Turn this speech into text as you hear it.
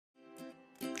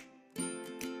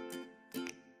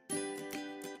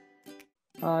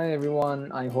Hi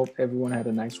everyone, I hope everyone had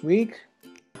a nice week.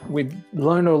 We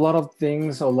learned a lot of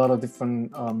things, a lot of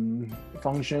different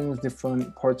functions,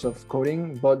 different parts of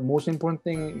coding, but most important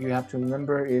thing you have to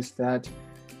remember is that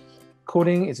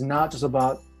coding is not just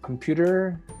about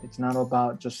computer, it's not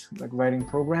about just like writing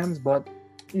programs, but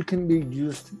it can be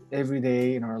used every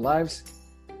day in our lives,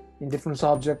 in different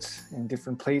subjects, in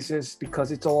different places,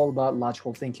 because it's all about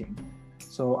logical thinking.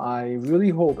 So I really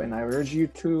hope and I urge you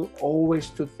to always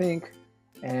to think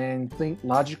and think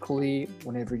logically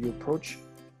whenever you approach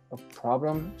a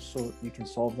problem so you can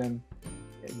solve them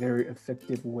in a very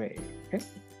effective way. Okay?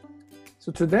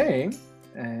 So today,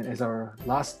 and as our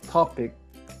last topic,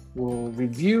 we'll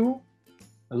review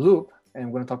a loop and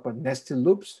we're going to talk about nested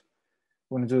loops.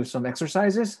 We're going to do some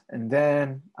exercises and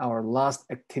then our last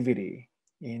activity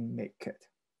in MakeIt.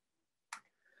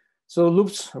 So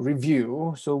loops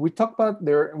review. So we talked about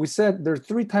we said there are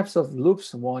three types of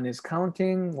loops. One is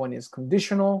counting, one is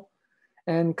conditional,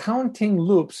 and counting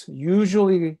loops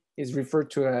usually is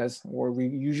referred to as, or we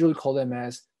usually call them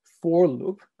as for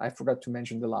loop. I forgot to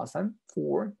mention the last time,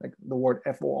 for, like the word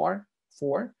F-O-R,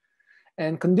 for.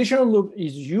 And conditional loop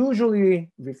is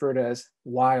usually referred as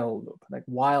while loop, like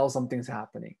while something's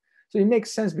happening. So it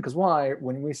makes sense because why?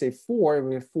 When we say for,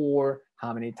 we're for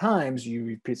how many times you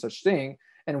repeat such thing.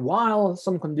 And while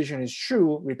some condition is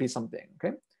true, repeat something,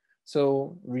 okay?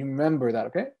 So remember that,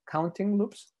 okay? Counting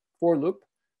loops, for loop.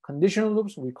 Conditional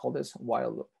loops, we call this while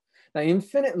loop. Now,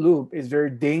 infinite loop is very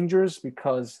dangerous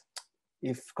because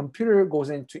if computer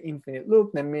goes into infinite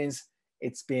loop, that means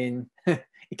it's been,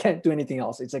 it can't do anything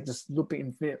else. It's like just looping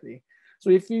infinitely.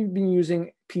 So if you've been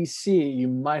using PC, you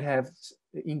might have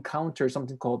encountered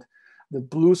something called the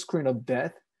blue screen of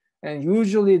death. And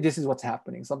usually this is what's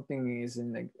happening. Something is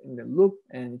in the loop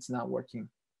and it's not working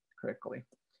correctly.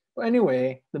 But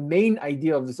anyway, the main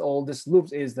idea of all these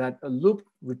loops is that a loop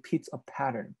repeats a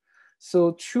pattern.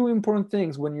 So two important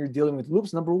things when you're dealing with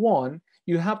loops. Number one,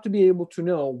 you have to be able to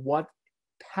know what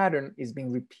pattern is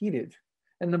being repeated.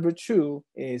 And number two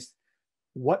is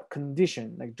what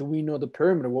condition, like do we know the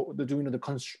parameter, do we know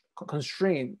the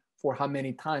constraint for how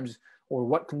many times or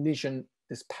what condition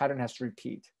this pattern has to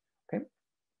repeat, okay?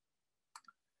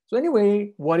 So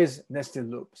anyway, what is nested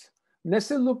loops?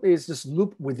 Nested loop is just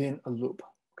loop within a loop,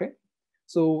 okay?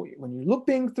 So when you're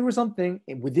looping through something,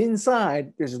 within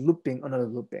inside, there's looping, another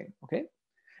looping, okay?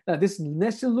 Now this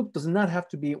nested loop does not have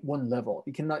to be one level.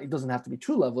 It doesn't have to be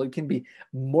two levels. It can be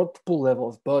multiple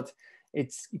levels, but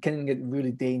it can get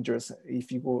really dangerous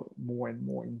if you go more and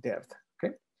more in depth,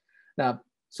 okay? Now,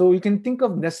 so you can think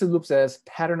of nested loops as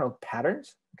pattern of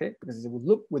patterns, okay? Because it will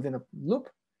loop within a loop.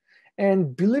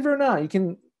 And believe it or not, you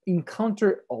can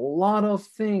encounter a lot of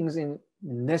things in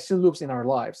nested loops in our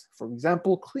lives. For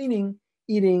example, cleaning,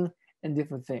 eating, and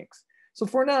different things. So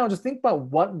for now, just think about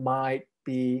what might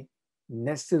be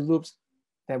nested loops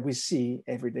that we see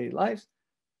everyday lives.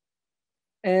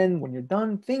 And when you're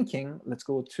done thinking, let's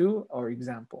go to our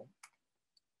example,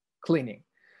 cleaning.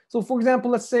 So for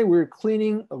example, let's say we're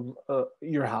cleaning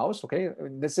your house, okay?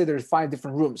 Let's say there's 5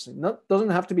 different rooms. Doesn't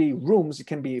have to be rooms, it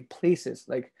can be places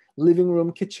like living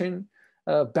room, kitchen,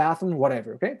 bathroom,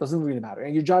 whatever, okay? Doesn't really matter.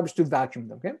 And your job is to vacuum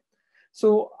them, okay?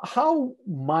 So how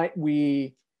might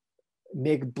we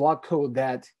make block code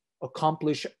that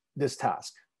accomplish this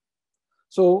task?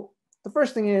 So the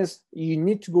first thing is you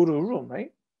need to go to a room,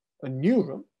 right? A new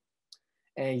room,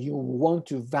 and you want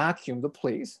to vacuum the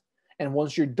place. And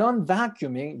once you're done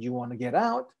vacuuming, you want to get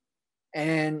out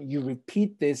and you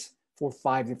repeat this for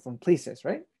 5 different places,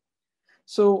 right?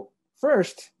 So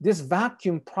first, this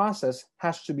vacuum process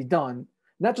has to be done,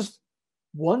 not just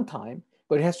one time,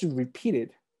 but it has to be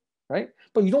repeated, right?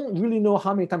 But you don't really know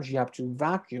how many times you have to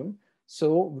vacuum.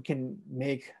 So we can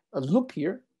make a loop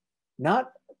here,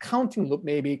 not counting loop,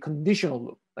 maybe conditional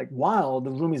loop, like while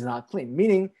the room is not clean,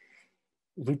 meaning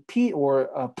repeat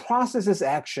or process this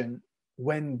action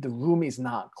when the room is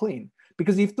not clean.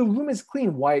 Because if the room is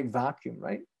clean, why vacuum,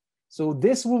 right? So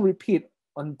this will repeat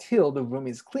until the room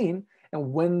is clean.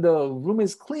 And when the room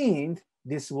is cleaned,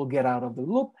 this will get out of the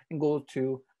loop and go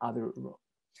to other room.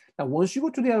 Now, once you go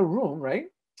to the other room, right,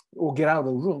 or get out of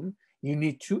the room, you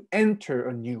need to enter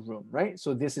a new room, right?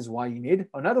 So this is why you need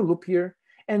another loop here.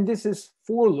 And this is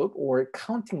for loop or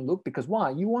counting loop because why?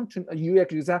 You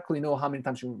actually exactly know how many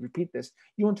times you will repeat this.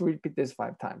 You want to repeat this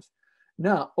 5 times.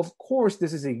 Now, of course,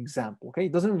 this is an example, okay?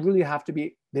 It doesn't really have to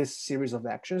be this series of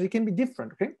actions. It can be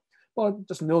different, okay? But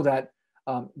just know that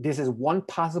this is one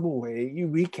possible way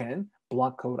we can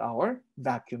block code our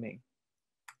vacuuming,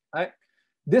 right?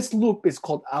 This loop is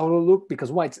called outer loop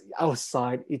because why? It's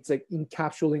outside. It's like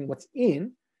encapsulating what's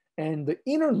in. And the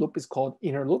inner loop is called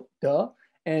inner loop,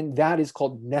 And that is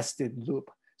called nested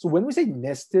loop. So when we say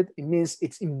nested, it means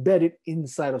it's embedded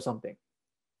inside of something.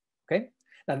 Okay.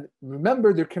 Now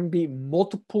remember, there can be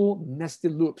multiple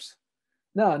nested loops.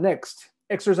 Now next,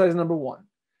 exercise number 1.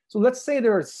 So let's say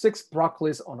there are 6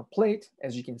 broccolis on a plate,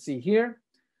 as you can see here.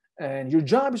 And your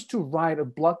job is to write a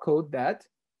block code that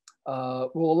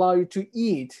will allow you to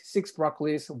eat 6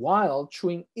 broccolis while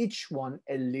chewing each one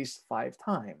at least 5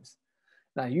 times.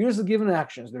 Now here's the given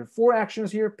actions. There are 4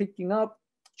 actions here: picking up,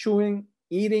 chewing,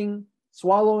 eating,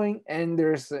 swallowing, and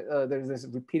there's this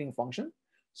repeating function.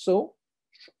 So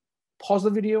pause the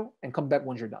video and come back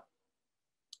once you're done.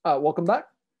 Welcome back.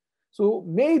 So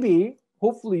maybe,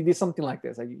 hopefully, you did something like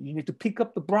this. Like you need to pick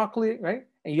up the broccoli, right?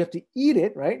 And you have to eat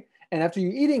it, right? And after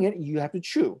you're eating it, you have to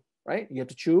chew, right? You have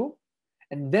to chew,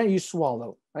 and then you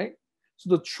swallow, right? So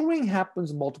the chewing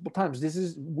happens multiple times.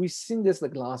 We've seen this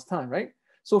like last time, right?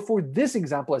 So for this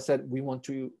example, I said we want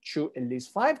to chew at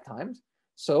least 5 times.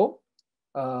 So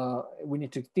we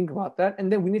need to think about that.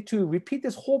 And then we need to repeat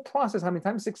this whole process. How many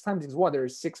times? 6 times is what? There are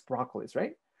 6 broccolis,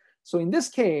 right? So in this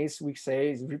case, we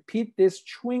say repeat this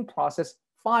chewing process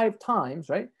 5 times,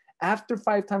 right? After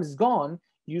 5 times is gone,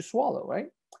 you swallow, right?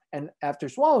 And after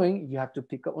swallowing, you have to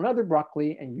pick up another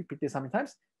broccoli and repeat this how many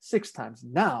times? 6 times.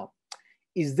 Now,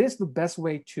 is this the best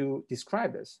way to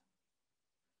describe this?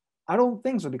 I don't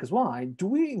think so, because why? Do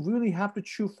we really have to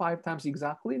chew 5 times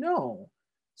exactly? No.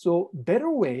 So better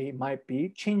way might be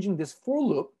changing this for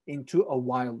loop into a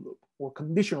while loop or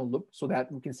conditional loop, so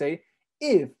that we can say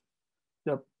if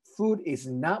the food is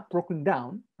not broken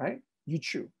down, right, you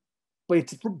chew. But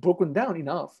it's broken down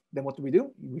enough, then what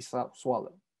do? We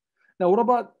swallow. Now, what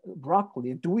about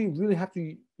broccoli? Do we really have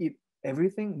to eat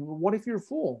everything? What if you're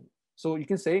full? So you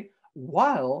can say,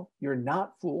 while you're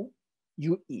not full,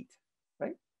 you eat,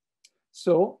 right?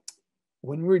 So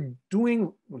when we're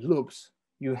doing loops,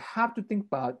 you have to think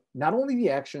about not only the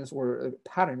actions or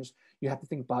patterns, you have to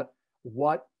think about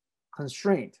what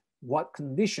constraint, what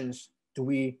conditions do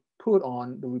we put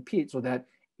on the repeat so that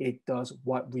it does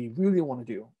what we really want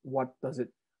to do. What does it,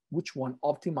 which one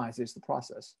optimizes the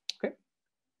process, okay?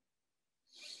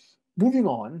 Moving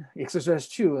on, exercise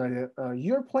 2,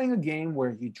 you're playing a game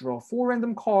where you draw 4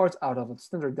 random cards out of a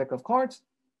standard deck of cards.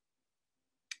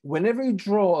 Whenever you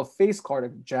draw a face card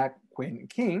of Jack, Queen,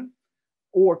 King,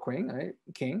 or Queen, right,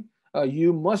 King,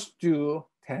 you must do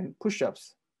 10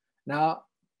 push-ups. Now,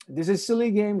 this is a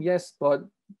silly game, yes, but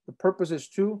the purpose is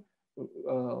to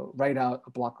write out a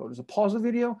block code. So pause the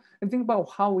video and think about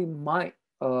how we might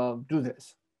do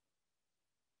this.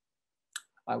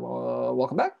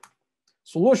 Welcome back.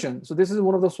 Solution. So this is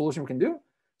one of the solutions we can do.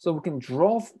 So we can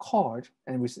draw a card,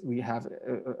 and we have,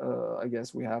 I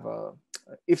guess we have a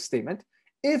if statement.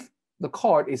 If the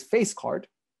card is face card,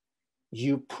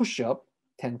 you push up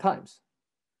 10 times.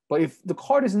 But if the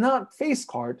card is not face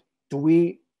card, do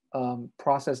we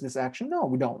process this action? No,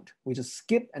 we don't. We just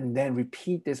skip and then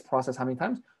repeat this process how many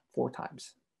times? 4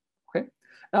 times. Okay.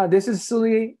 Now this is a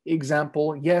silly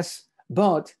example, yes,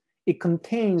 but it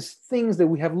contains things that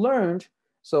we have learned.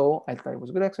 So I thought it was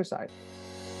a good exercise.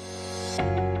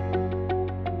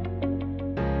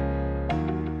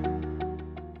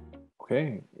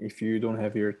 Okay, if you don't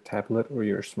have your tablet or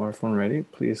your smartphone ready,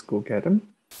 please go get them.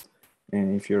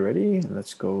 And if you're ready,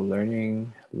 let's go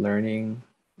learning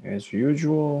as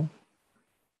usual.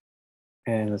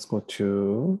 And let's go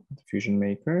to the Fusion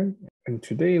Maker. And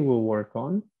today we'll work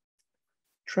on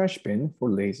trash bin for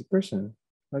lazy person,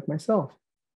 like myself.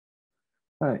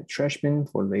 All right, trash bin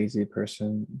for lazy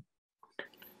person.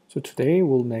 So today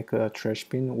we'll make a trash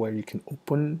bin where you can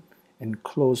open and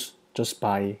close just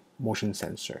by motion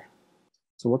sensor.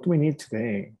 So what do we need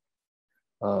today?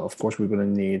 Of course, we're gonna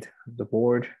need the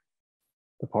board,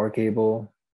 the power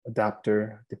cable,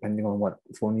 adapter, depending on what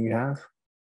phone you have,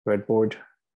 breadboard,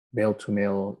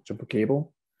 male-to-male jumper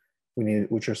cable. We need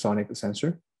ultrasonic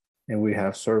sensor, and we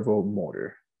have servo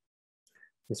motor.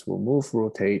 This will move,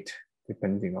 rotate,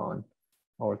 depending on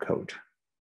our code.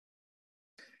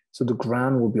 So the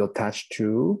ground will be attached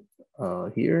to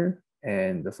here,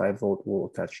 and the 5-volt will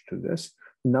attach to this.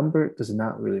 The number does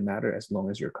not really matter as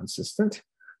long as you're consistent,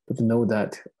 but to know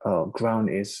that ground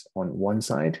is on one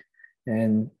side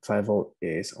and 5-volt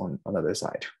is on another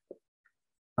side.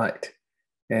 All right,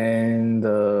 and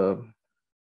the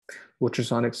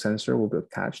ultrasonic sensor will be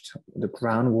attached. The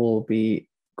ground will be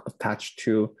attached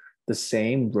to the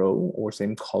same row or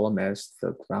same column as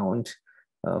the ground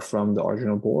from the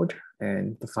original board,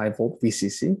 and the 5-volt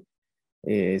VCC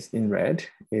is in red,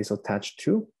 is attached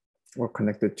to or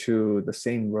connected to the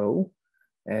same row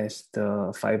as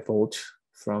the 5-volt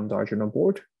from the original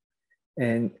board.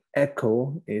 And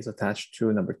echo is attached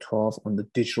to number 12 on the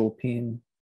digital pin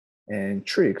And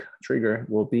trigger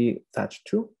will be attached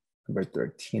to number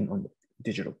 13 on the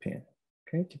digital pin.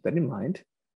 Okay, keep that in mind.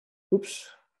 Oops.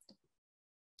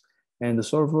 And the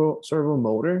servo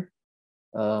motor,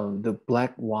 the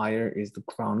black wire is the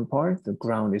ground part. The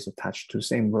ground is attached to the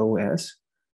same row as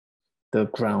the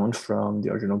ground from the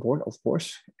Arduino board, of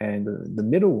course. And the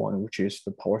middle one, which is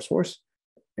the power source,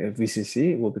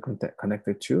 VCC, will be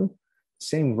connected to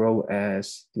same row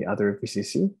as the other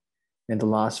VCC. And the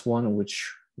last one,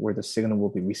 where the signal will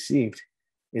be received,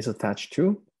 is attached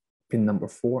to pin number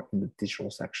 4 in the digital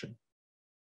section.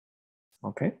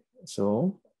 Okay,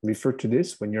 so refer to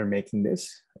this when you're making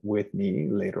this with me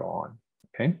later on.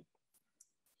 Okay.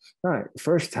 All right,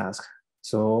 first task.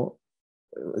 So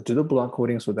do the block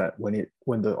coding so that when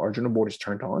the Arduino board is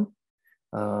turned on,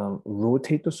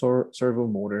 rotate the servo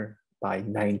motor by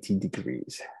 90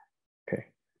 degrees. Okay,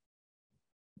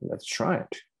 let's try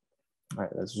it. All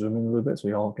right, let's zoom in a little bit so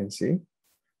y'all can see.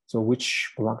 So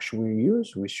which block should we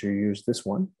use? We should use this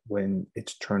one. When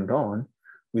it's turned on,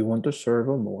 we want the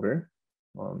servo motor.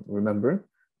 Remember,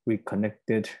 we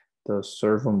connected the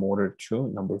servo motor to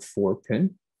number 4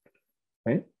 pin,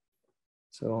 right?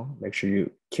 So make sure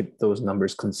you keep those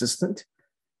numbers consistent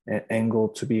and angle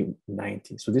to be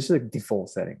 90. So this is a default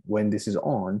setting. When this is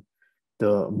on,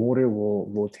 the motor will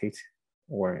rotate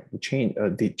or change.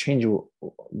 The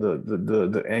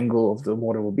angle of the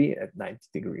motor will be at 90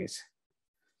 degrees.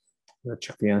 Let's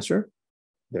check the answer.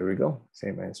 There we go.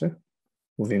 Same answer.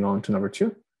 Moving on to number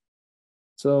 2.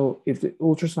 So if the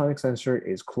ultrasonic sensor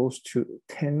is close to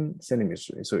 10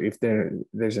 centimeters, so if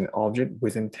there's an object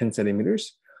within 10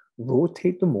 centimeters,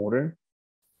 rotate the motor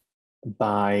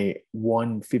by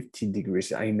 150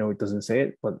 degrees. I know it doesn't say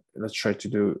it, but let's try to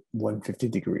do 150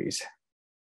 degrees.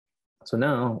 So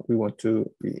now we want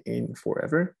to be in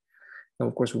forever. And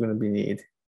of course, we're going to be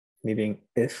needing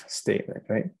if statement,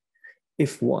 right?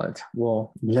 If what?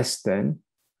 Well, less than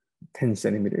 10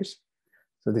 centimeters.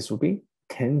 So this will be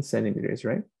 10 centimeters,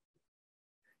 right?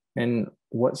 And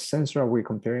what sensor are we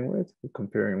comparing with? We're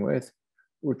comparing with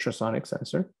ultrasonic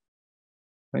sensor,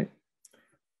 right?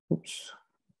 Oops,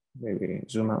 maybe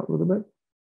zoom out a little bit.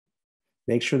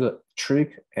 Make sure the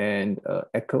trig and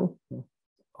echo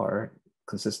are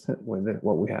consistent with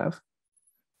what we have.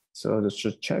 So let's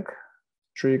just check.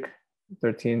 Trig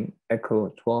 13,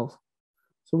 echo 12.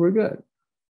 So we're good.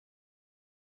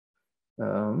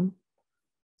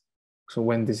 So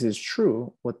when this is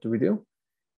true, what do?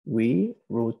 We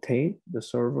rotate the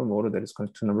servo motor that is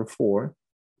connected to number 4,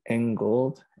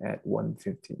 angled at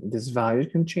 150. This value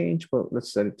can change, but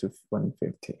let's set it to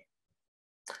 150.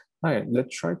 All right,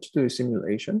 let's try to do a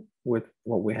simulation with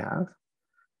what we have.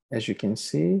 As you can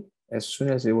see, as soon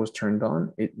as it was turned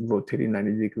on, it rotated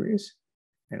 90 degrees.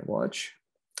 And watch.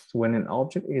 So when an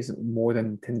object is more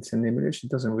than 10 centimeters, it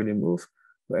doesn't really move.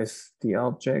 But as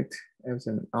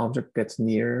an object gets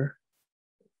near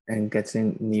and gets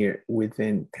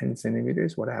within 10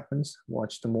 centimeters, what happens?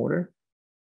 Watch the motor.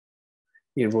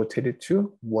 It rotated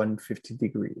to 150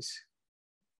 degrees.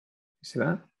 You see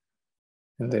that?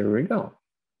 And there we go.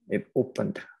 It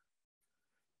opened.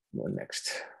 What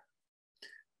next?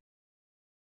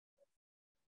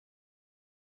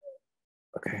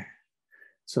 Okay.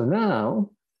 So now,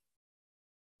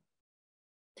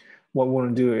 what we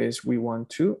want to do is we want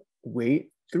to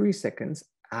wait 3 seconds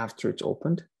after it's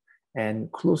opened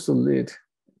and close the lid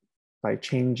by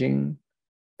changing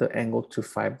the angle to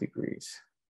 5 degrees.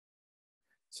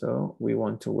 So we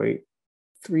want to wait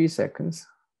 3 seconds,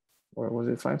 or was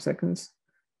it 5 seconds?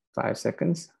 5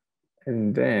 seconds.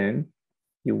 And then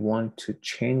you want to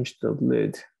change the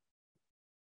lid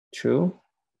to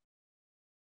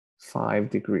 5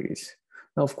 degrees.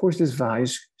 Now, of course, these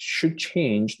values should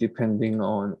change depending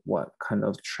on what kind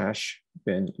of trash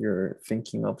bin you're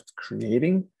thinking of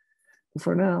creating. But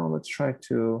for now, let's try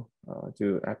to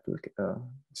do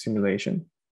simulation.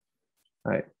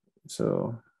 All right,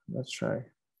 so let's try.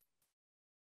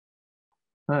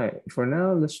 All right, for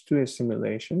now, let's do a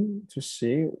simulation to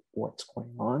see what's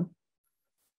going on.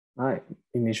 All right,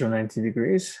 initial 90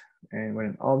 degrees. And when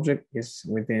an object is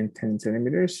within 10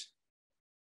 centimeters,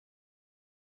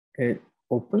 it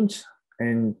opens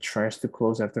and tries to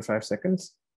close after 5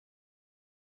 seconds.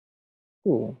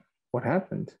 Ooh, what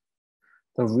happened?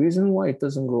 The reason why it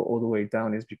doesn't go all the way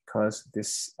down is because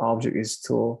this object is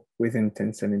still within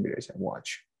 10 centimeters. And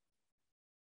watch.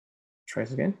 Try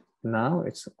it again. Now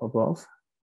it's above.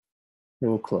 It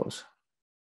will close,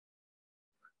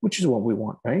 which is what we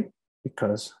want, right?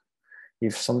 Because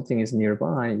if something is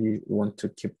nearby, you want to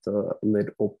keep the lid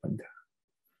opened.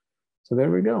 So there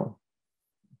we go.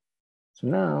 So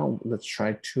now let's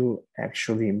try to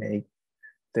actually make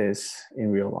this in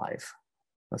real life.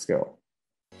 Let's go.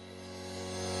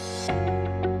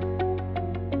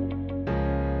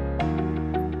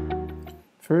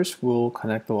 First, we'll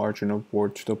connect the Arduino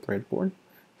board to the breadboard.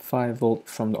 5V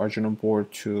from the Arduino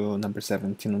board to number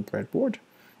 17 on breadboard.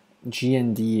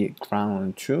 GND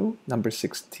ground to number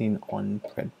 16 on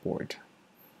breadboard.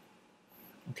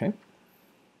 Okay.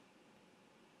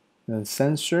 The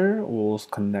sensor will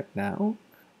connect now.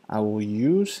 I will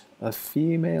use a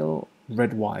female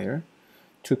red wire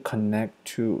to connect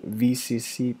to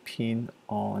VCC pin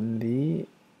on the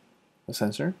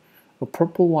sensor, a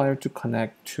purple wire to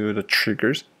connect to the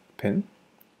triggers pin,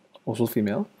 also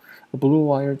female, a blue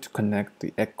wire to connect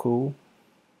the echo,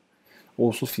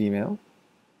 also female,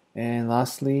 and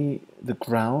lastly the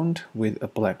ground with a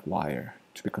black wire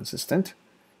to be consistent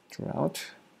throughout.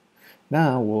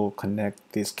 Now we'll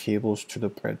connect these cables to the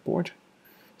breadboard.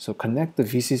 So connect the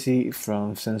VCC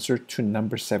from sensor to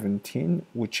number 17,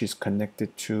 which is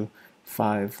connected to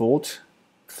 5V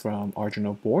from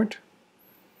Arduino board.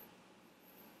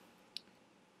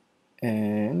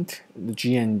 And the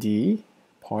GND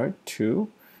part to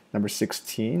number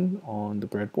 16 on the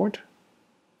breadboard.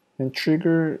 And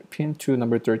trigger pin to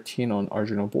number 13 on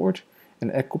Arduino board.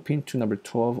 And echo pin to number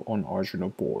 12 on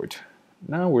Arduino board.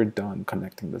 Now we're done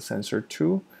connecting the sensor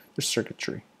to the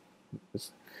circuitry.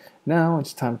 Now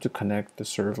it's time to connect the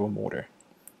servo motor.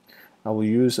 I will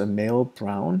use a male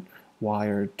brown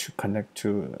wire to connect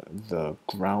to the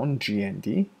ground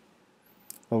GND,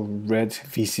 a red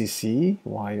VCC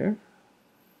wire,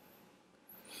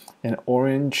 an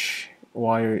orange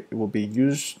wire will be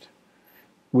used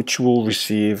which will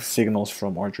receive signals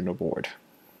from Arduino board.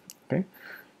 Okay,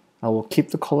 I will keep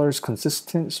the colors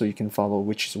consistent so you can follow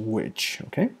which is which.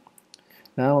 Okay,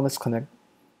 now let's connect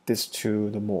this to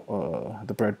the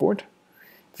breadboard.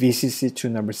 VCC to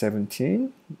number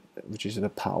 17, which is the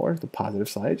power, the positive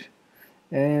side,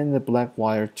 and the black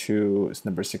wire to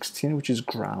number 16, which is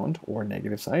ground or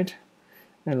negative side.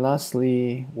 And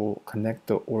lastly, we'll connect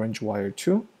the orange wire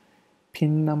to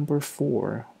pin number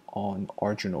 4 on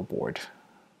Arduino board.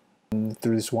 And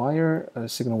through this wire, a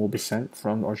signal will be sent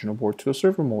from the Arduino board to the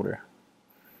servo motor.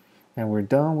 And we're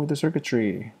done with the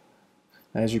circuitry.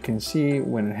 As you can see,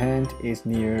 when a hand is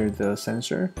near the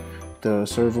sensor, the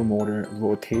servo motor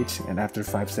rotates, and after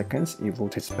 5 seconds, it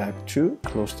rotates back to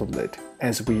close the lid,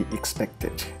 as we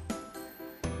expected.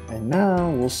 And now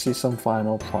we'll see some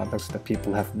final products that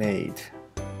people have made.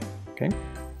 Okay.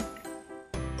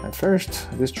 At first,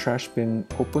 this trash bin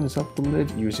opens up the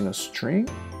lid using a string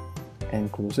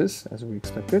and closes as we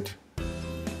expected.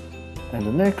 And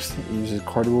the next uses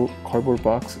cardboard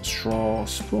box, straw,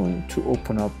 spoon to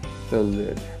open up the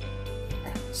lid.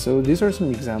 So these are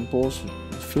some examples.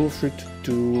 Feel free to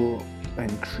do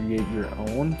and create your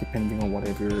own depending on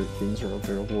whatever things are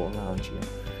available around you.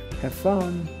 Have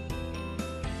fun!